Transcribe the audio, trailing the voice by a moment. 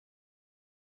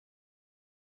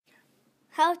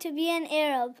How to be an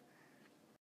Arab.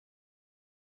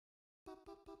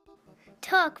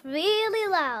 Talk really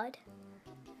loud.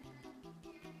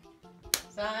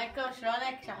 السلام عليكم،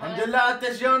 شلونك؟ الحمد لله،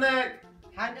 انت شلونك؟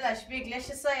 الحمد لله. ايش بيك؟ ليش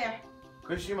تصيح؟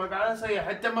 كل شيء ما قاعد اصيح،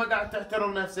 انت ما قاعد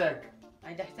تحترم نفسك.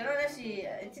 أنا احترم نفسي،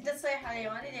 انت تصيح علي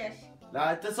وانا ليش؟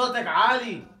 لا انت صوتك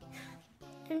عالي.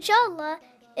 Inshallah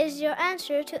is your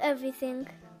answer to everything.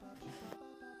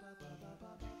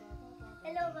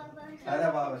 Hello Baba. هلا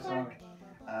بابا، شلونك؟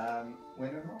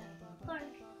 وين نروح؟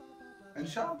 Park. ان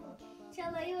شاء الله. إن شاء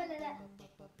الله إيه ولا لا؟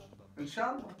 ان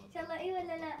شاء الله. إن شاء الله إيه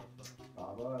ولا لا؟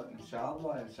 بابا ان شاء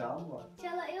الله ان شاء الله. إن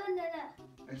شاء الله إيه ولا لا؟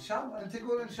 ان شاء الله، انت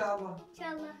قول ان شاء الله. إن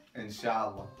شاء الله. ان شاء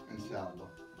الله ان شاء الله.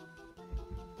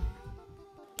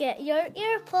 Get your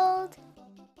ear pulled.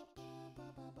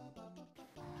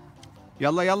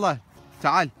 يلا يلا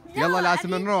تعال، يلا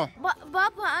لازم نروح.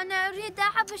 بابا أنا أريد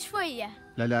ألعب شوية.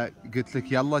 لا قلت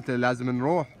لك يلا لازم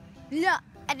نروح. لا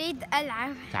أريد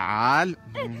ألعب. تعال.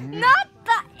 Not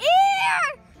the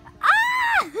ear.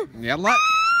 يلا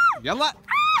يلا.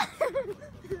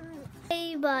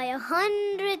 Say by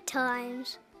 100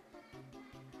 times.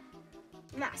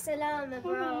 مع السلامة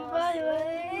برو. باي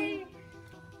باي.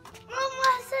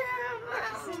 مع السلامة.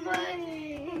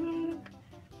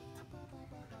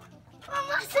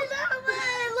 مع السلامة.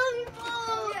 I love you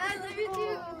both. I love you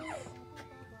too.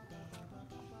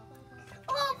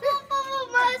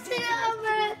 مع السلامة. مع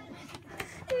السلامة.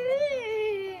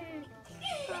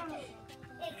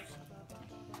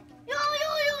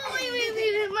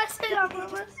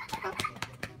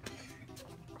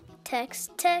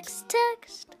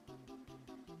 Text.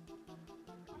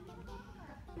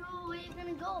 No, where are you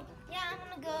gonna go? Yeah, I'm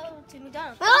gonna go to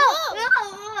McDonald's.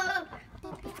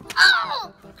 Oh!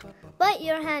 Bite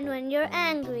your hand when you're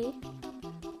angry.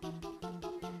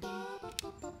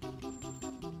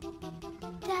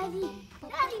 Daddy.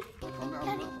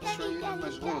 شوي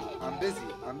مشغول. I'm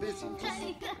busy.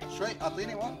 شوي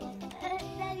أعطيني وقت.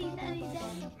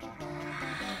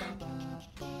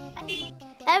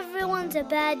 Everyone's a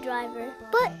bad driver,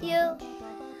 but you.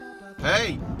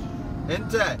 هي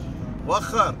انت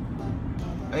وخر.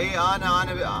 اي انا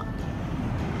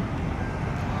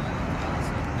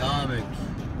قدامك.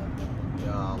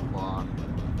 يا الله،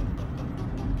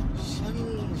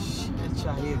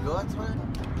 شنو هي قوترة؟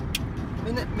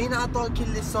 مين عطاك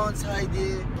الليسانس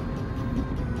هايدي؟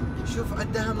 شوف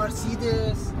عندها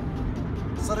مرسيدس،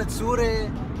 صرت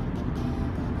سوري.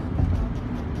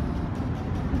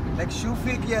 لك شو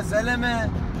فيك يا زلمة؟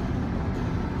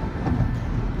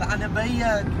 لعنة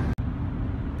بيك.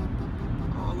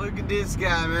 Oh, look at this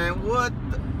guy, man. What?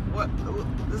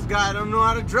 This guy don't know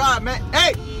how to drive, man.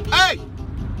 Hey,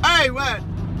 man.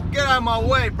 Get out of my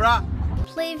way, bruh.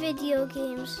 Play video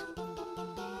games.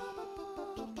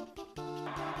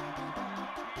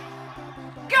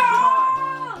 Go!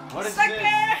 What is Sucker!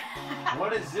 this?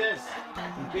 What is this?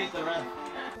 Repeat the rest.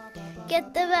 Get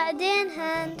the بعدين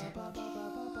hand.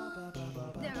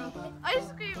 Ice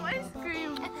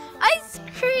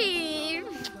cream.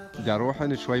 بدي أروح،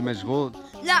 أنا شوي مشغول.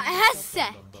 لا هسه.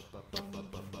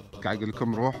 قاعد أقول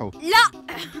لكم روحوا. لا.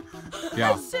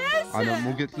 يا أنا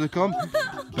مو قلت لكم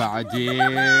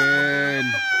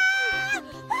بعدين.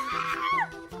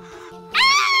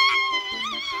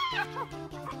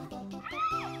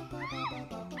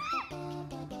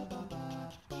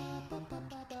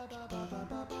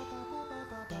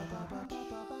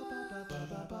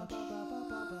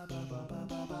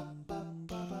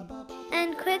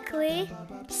 And quickly,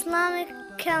 Islamic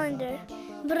calendar,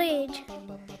 bridge,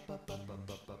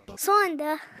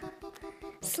 sonda,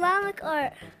 Islamic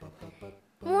art,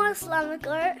 more Islamic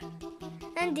art,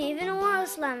 and even more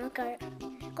Islamic art,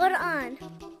 Quran,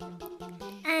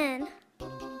 and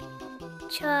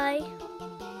chai,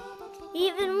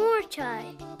 even more chai,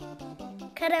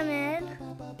 caramel,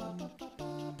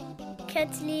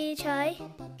 ketli chai,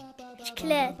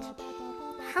 chocolate,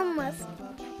 hummus,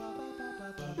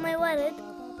 my ورد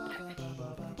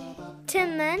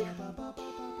تمن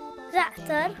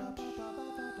زعتر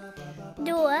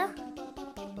دوا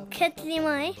كتلي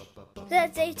ماي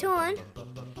زيت زيتون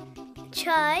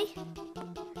chai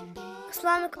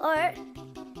Islamic art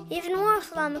even more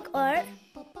Islamic art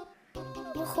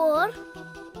بخور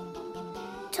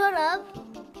تراب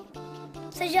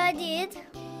سجاديد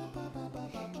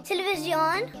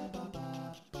تلفزيون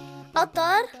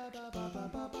عطر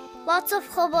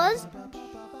لطف خبز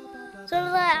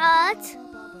رضاعات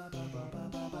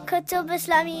كتب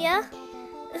إسلامية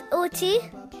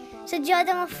أوتي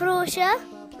سجادة مفروشة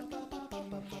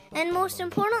and most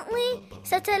importantly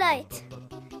satellite.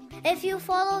 If you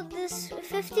follow this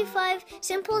 55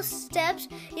 simple steps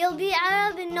you'll be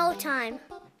Arab in no time.